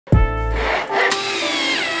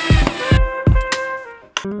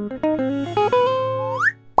今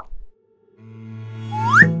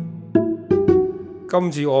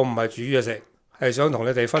次我唔係煮嘢食，係想同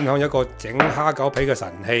你哋分享一個整蝦餃皮嘅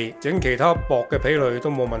神器。整其他薄嘅皮類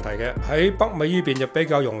都冇問題嘅。喺北美呢邊就比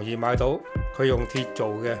較容易買到，佢用鐵做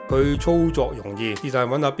嘅，佢操作容易。是但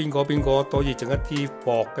揾下邊個都可以整一啲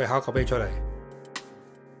薄嘅蝦餃皮出嚟。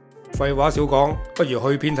廢話少講，不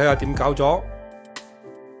如去片睇下點搞咗。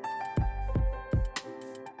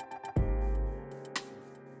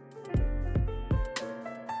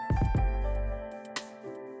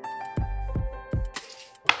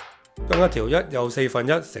將一條1又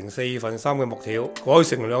1/4乘4/3嘅木條改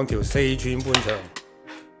成2條4寸半長，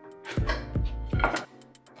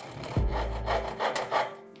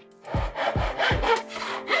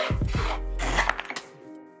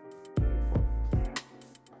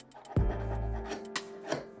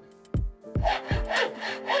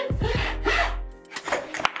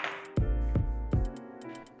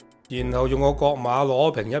然後用個角馬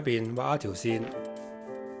攞平一邊，畫一條線。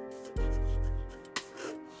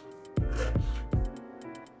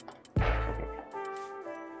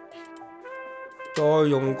再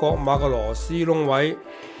用角馬嘅螺絲窿位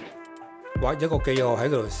畫一個記號喺嗰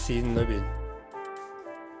條線裏邊，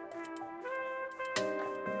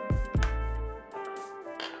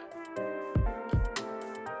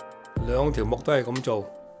兩條木都係咁做，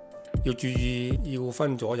要注意要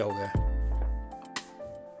分左右嘅。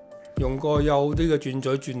用個幼啲嘅鑽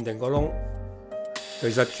嘴鑽定個窿，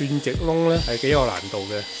其實鑽直窿呢係幾有難度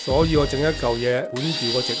嘅，所以我整一嚿嘢管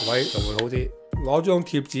住個直位就會好啲。攞張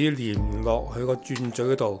貼紙連落去個鑽嘴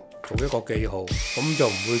嗰度，做一個記號，咁就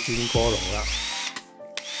唔會鑽過籠啦。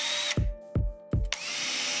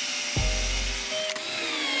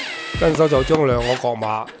跟手就將2個角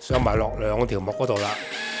馬上埋落2條木嗰度啦。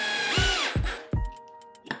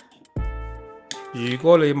如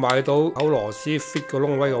果你買到口螺絲 fit 個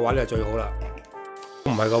窿位嘅話，呢就最好啦。唔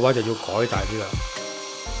係嘅話就要改大啲啦。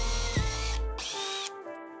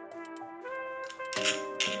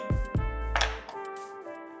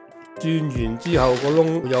鑽完之後個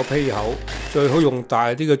窿會有披口，最好用大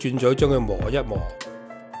啲嘅鑽嘴將佢磨一磨，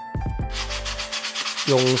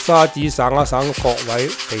用砂紙省一省角位，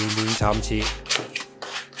避免參差。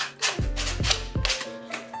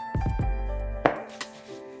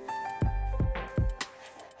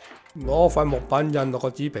攞塊木板印落個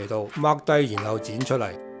紙皮度，mark低，然後剪出嚟。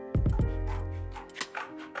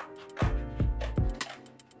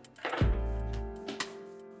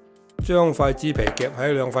將塊紙皮夾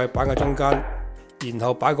喺2塊板嘅中間，然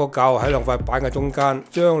後擺個鉸喺2塊板嘅中間，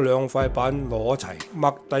將2塊板攞齊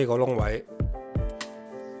，mark低個窿位。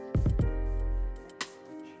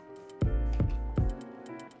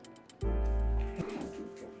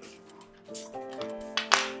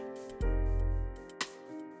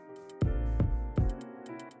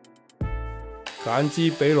揀支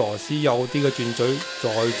比螺絲幼啲嘅鑽嘴，再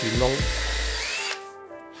鑽窿。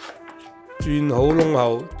鑽好窿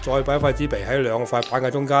後，再擺塊紙皮喺2塊板嘅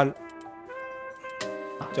中間，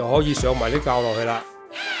就可以上埋啲鉸落去啦。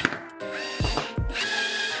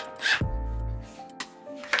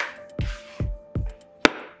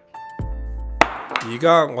而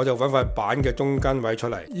家我就揾塊板嘅中間位出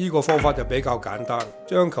嚟，呢個方法就比較簡單。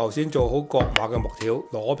將頭先做好角馬嘅木條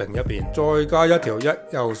攞平一邊，再加1條1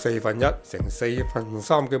又1/4乘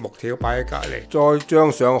4/3嘅木條擺喺隔離，再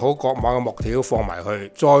將上好角馬嘅木條放埋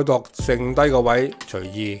去，再度剩低個位隨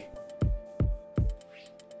意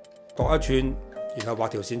度1寸，然後畫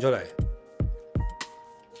條線出嚟。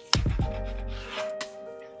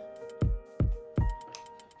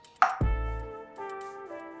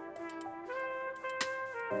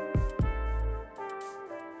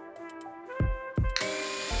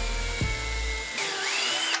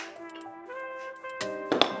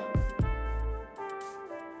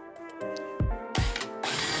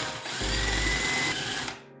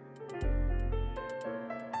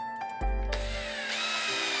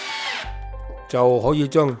就可以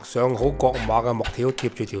將上好角馬嘅木條貼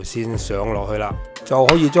住條線上落去啦，就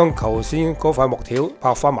可以將頭先嗰塊木條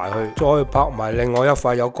拍翻埋去，再拍埋另外一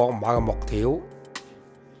塊有角馬嘅木條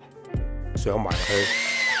上埋去，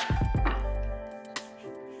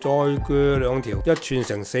再鋸2條1寸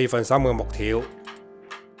乘4/3嘅木條，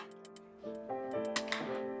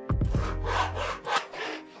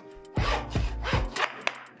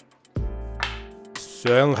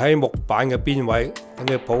上喺木板嘅邊位，等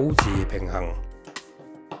佢保持平衡。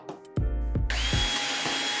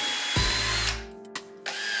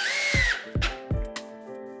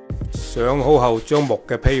上好後，將木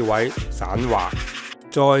嘅披位散滑，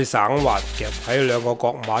再省滑夾喺2個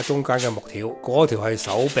角馬中間嘅木條，嗰條係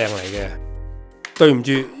手柄嚟嘅。對唔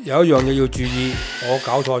住，有一樣嘢要注意，我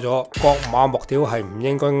搞錯咗，角馬木條係唔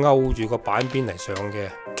應該勾住個板邊嚟上嘅，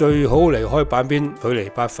最好離開板邊距離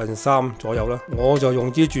3/8左右啦。我就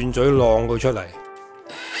用支轉嘴晾佢出嚟，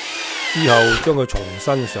之後將佢重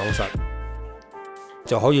新上實，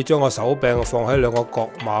就可以將個手柄放喺兩個角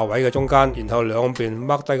馬位嘅中間，然後兩邊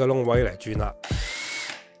掹低個窿位嚟轉啦。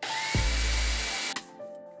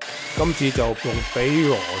今次就用比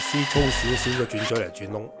螺絲粗少少嘅轉嘴嚟轉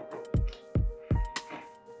窿。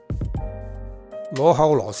攞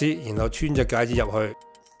口螺絲，然後穿隻戒指入去，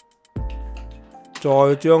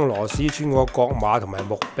再將螺絲穿過角馬同埋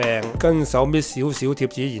木柄，跟手搣少少貼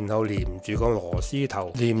紙，然後黏住個螺絲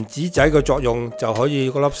頭。黏紙仔嘅作用就可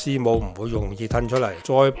以嗰粒絲母唔會容易褪出嚟。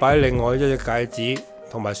再擺另外一隻戒指，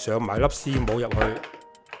同埋上埋粒絲母入去。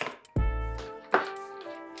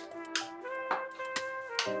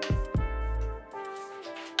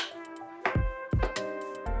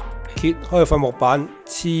揭開塊木板，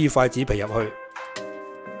黐塊紙皮入去。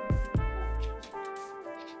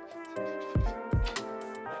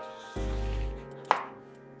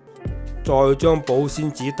再將保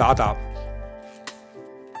鮮紙打沓，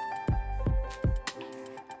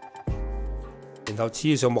然後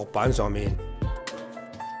黐上木板上面。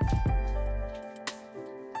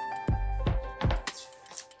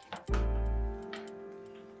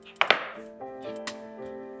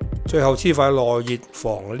最後黐塊耐熱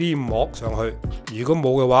防黏膜上去。如果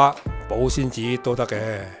冇嘅話，保鮮紙都得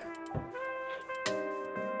嘅。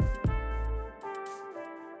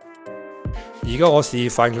而家我示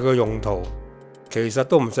範佢嘅用途，其實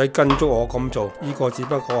都唔使跟足我咁做，呢個只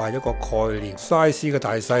不過係一個概念 ，size 嘅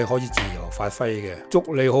大細可以自由發揮嘅。祝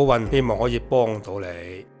你好運，希望可以幫到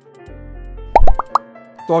你。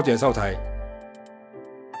多謝收睇，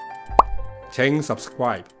請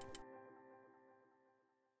subscribe。